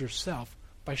as yourself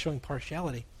by showing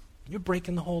partiality, you're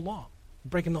breaking the whole law.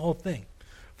 You're breaking the whole thing.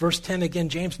 Verse 10, again,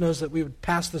 James knows that we would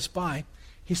pass this by.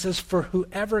 He says, for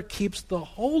whoever keeps the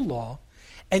whole law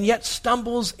and yet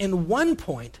stumbles in one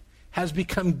point has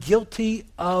become guilty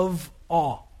of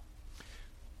all.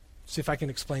 See if I can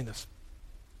explain this.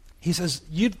 He says,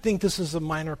 you'd think this is a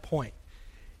minor point.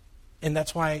 And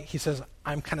that's why he says,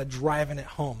 I'm kind of driving it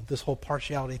home, this whole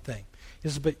partiality thing. He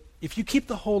says, but if you keep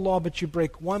the whole law but you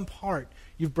break one part,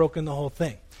 you've broken the whole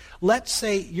thing. Let's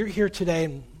say you're here today,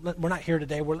 and we're not here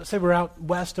today. Let's say we're out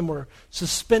west and we're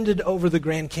suspended over the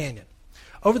Grand Canyon.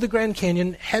 Over the Grand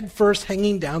Canyon, head first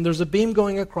hanging down, there's a beam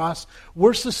going across.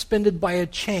 We're suspended by a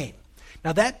chain.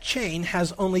 Now that chain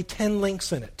has only 10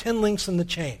 links in it, 10 links in the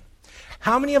chain.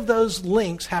 How many of those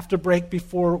links have to break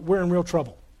before we're in real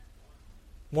trouble?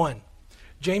 One.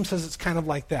 James says it's kind of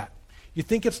like that. You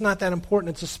think it's not that important,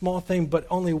 it's a small thing, but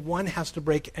only one has to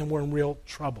break and we're in real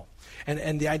trouble.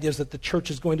 And the idea is that the church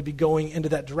is going to be going into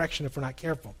that direction if we're not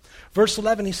careful. Verse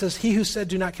 11, he says, he who said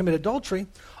do not commit adultery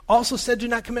also said do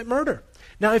not commit murder.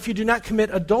 Now if you do not commit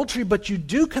adultery, but you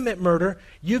do commit murder,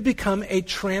 you've become a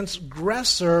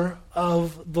transgressor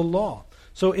of the law.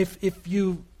 So if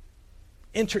you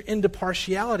enter into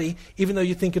partiality, even though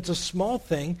you think it's a small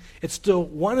thing, it's still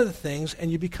one of the things, and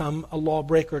you become a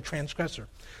lawbreaker, a transgressor.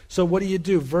 So what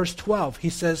do? Verse 12, he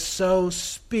says, so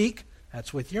speak,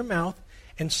 that's with your mouth,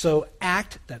 and so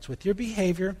act, that's with your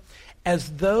behavior,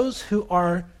 as those who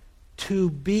are to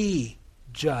be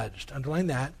judged, underline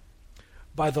that,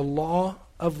 by the law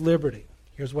of liberty.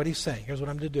 Here's what he's saying. Here's what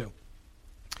I'm to do.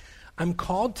 I'm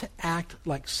called to act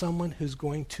like someone who's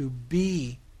going to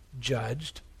be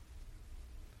judged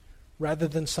rather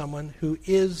than someone who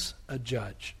is a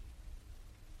judge.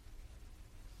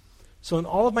 So in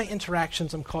all of my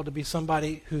interactions, I'm called to be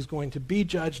somebody who's going to be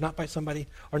judged, not by somebody,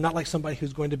 or not like somebody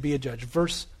who's going to be a judge.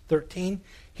 Verse 13,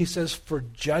 he says, for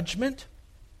judgment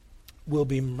will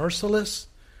be merciless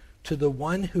to the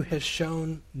one who has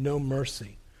shown no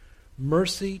mercy.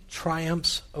 Mercy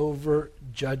triumphs over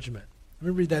judgment.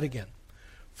 Let me read that again.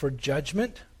 For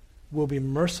judgment will be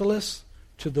merciless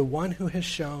to the one who has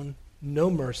shown no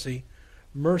mercy.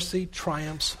 Mercy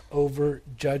triumphs over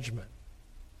judgment.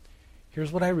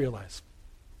 Here's what I realize.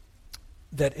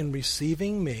 That in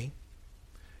receiving me,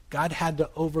 God had to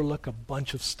overlook a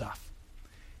bunch of stuff.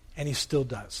 And he still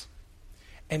does.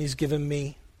 And he's given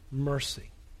me mercy.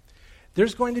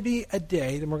 There's going to be a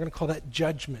day, and we're going to call that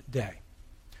Judgment Day.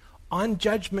 On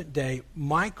Judgment Day,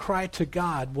 my cry to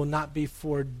God will not be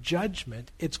for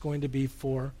judgment. It's going to be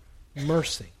for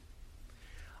mercy.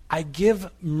 I give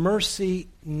mercy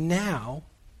now,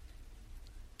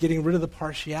 getting rid of the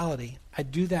partiality. I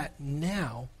do that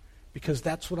now because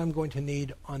that's what I'm going to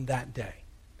need on that day.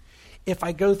 If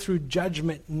I go through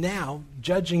judgment now,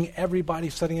 judging everybody,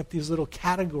 setting up these little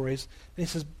categories, then he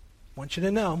says, I want you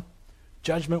to know,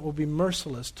 judgment will be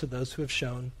merciless to those who have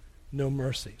shown no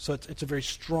mercy. So it's a very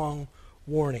strong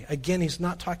warning. Again, he's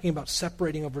not talking about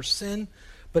separating over sin,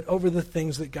 but over the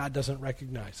things that God doesn't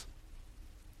recognize.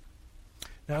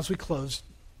 Now, as we close,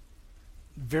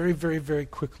 very, very, very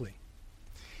quickly,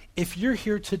 if you're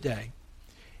here today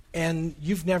and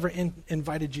you've never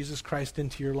invited Jesus Christ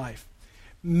into your life,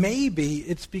 maybe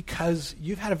it's because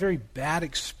you've had a very bad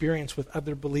experience with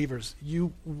other believers.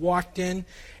 You walked in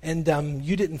and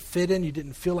you didn't fit in, you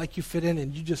didn't feel like you fit in,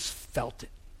 and you just felt it.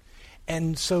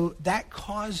 And so that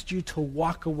caused you to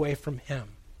walk away from him.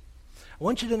 I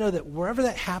want you to know that wherever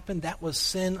that happened, that was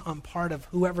sin on part of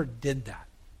whoever did that.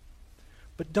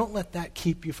 But don't let that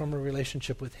keep you from a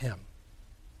relationship with him.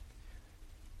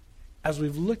 As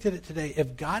we've looked at it today,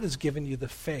 if God has given you the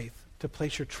faith to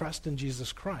place your trust in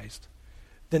Jesus Christ,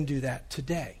 then do that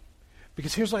today.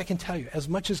 Because here's what I can tell you. As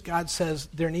much as God says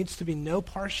there needs to be no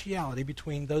partiality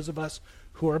between those of us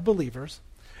who are believers,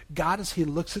 God, as he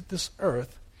looks at this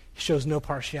earth, he shows no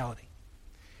partiality.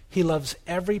 He loves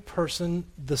every person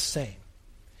the same.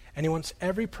 And he wants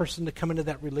every person to come into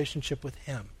that relationship with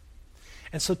him.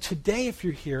 And so today, if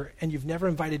you're here and you've never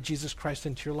invited Jesus Christ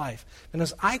into your life, then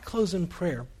as I close in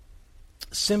prayer,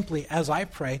 simply as I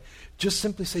pray, just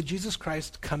simply say, Jesus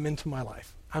Christ, come into my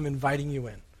life. I'm inviting you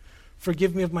in.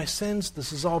 Forgive me of my sins.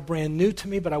 This is all brand new to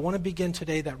me, but I want to begin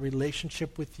today that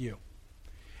relationship with you.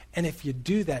 And if you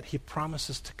do that, he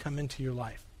promises to come into your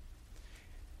life.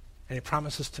 And he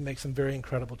promises to make some very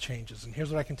incredible changes. And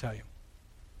here's what I can tell you.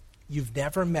 You've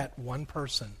never met one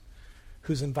person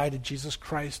who's invited Jesus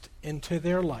Christ into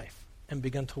their life and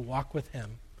begun to walk with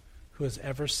him who has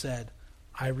ever said,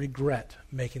 I regret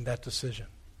making that decision.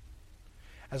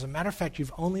 As a matter of fact,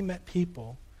 you've only met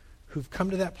people who've come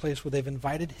to that place where they've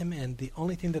invited him in. The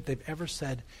only thing that they've ever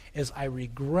said is, I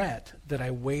regret that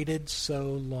I waited so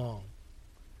long.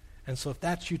 And so if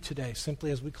that's you today,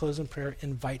 simply as we close in prayer,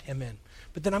 invite him in.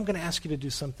 But then I'm going to ask you to do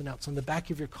something else. On the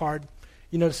back of your card,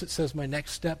 you notice it says my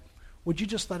next step. Would you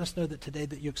just let us know that today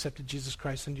that you accepted Jesus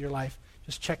Christ into your life?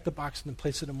 Just check the box and then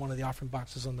place it in one of the offering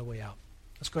boxes on the way out.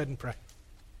 Let's go ahead and pray.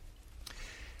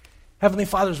 Heavenly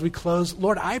Father, as we close,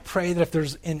 Lord, I pray that if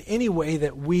there's in any way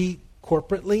that we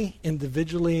corporately,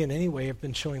 individually, in any way have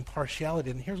been showing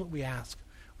partiality, and here's what we ask.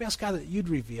 We ask, God, that you'd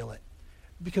reveal it.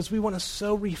 Because we want to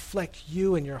so reflect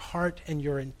you and your heart and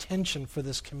your intention for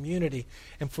this community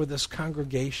and for this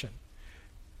congregation.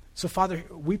 So, Father,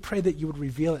 we pray that you would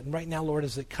reveal it. And right now, Lord,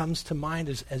 as it comes to mind,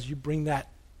 as you bring that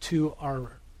to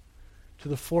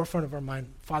the forefront of our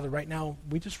mind, Father, right now,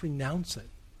 we just renounce it.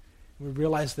 We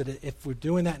realize that if we're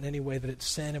doing that in any way, that it's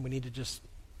sin, and we need to just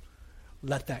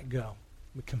let that go.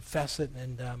 We confess it,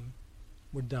 and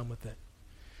We're done with it.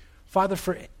 Father,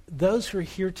 for those who are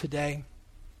here today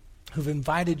who've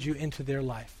invited you into their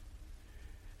life,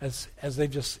 as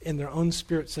they've just in their own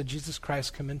spirit said, Jesus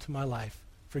Christ, come into my life.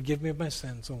 Forgive me of my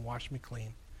sins and wash me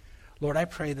clean. Lord, I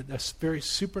pray that this very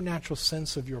supernatural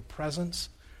sense of your presence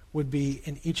would be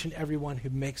in each and every one who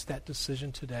makes that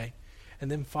decision today. And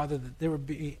then, Father, that there would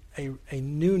be a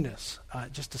newness,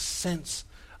 just a sense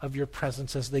of your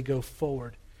presence as they go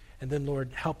forward. And then,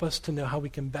 Lord, help us to know how we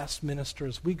can best minister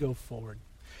as we go forward.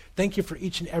 Thank you for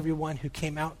each and every one who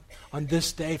came out on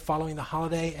this day following the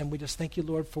holiday. And we just thank you,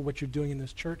 Lord, for what you're doing in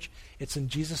this church. It's in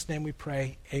Jesus' name we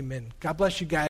pray. Amen. God bless you guys.